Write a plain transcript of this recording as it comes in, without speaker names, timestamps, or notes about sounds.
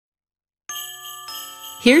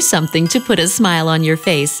Here's something to put a smile on your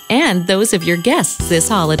face and those of your guests this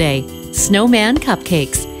holiday: Snowman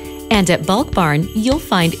Cupcakes. And at Bulk Barn, you'll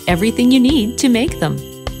find everything you need to make them.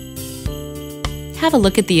 Have a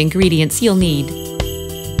look at the ingredients you'll need.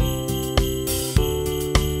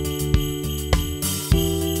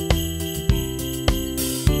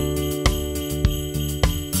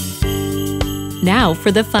 Now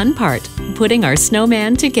for the fun part, putting our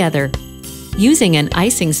snowman together. Using an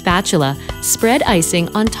icing spatula, spread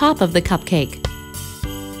icing on top of the cupcake.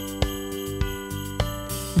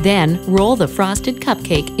 Then roll the frosted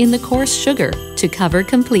cupcake in the coarse sugar to cover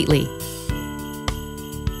completely.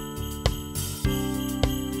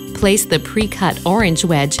 Place the pre-cut orange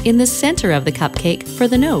wedge in the center of the cupcake for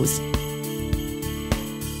the nose.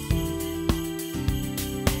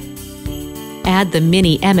 Add the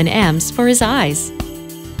mini M&Ms for his eyes.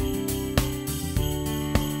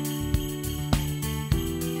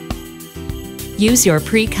 Use your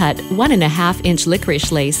pre-cut 1.5-inch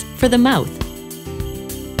licorice lace for the mouth.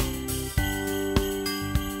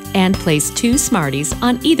 And place 2 Smarties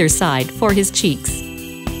on either side for his cheeks.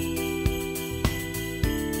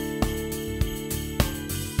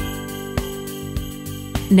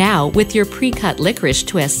 Now, with your pre-cut licorice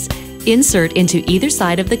twists, insert into either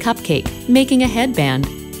side of the cupcake, making a headband.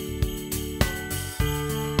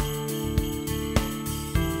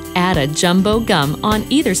 Add a jumbo gum on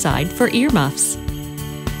either side for earmuffs.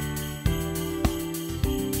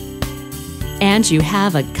 And you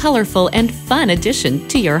have a colorful and fun addition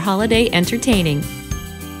to your holiday entertaining.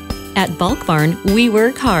 At Bulk Barn, we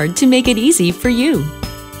work hard to make it easy for you.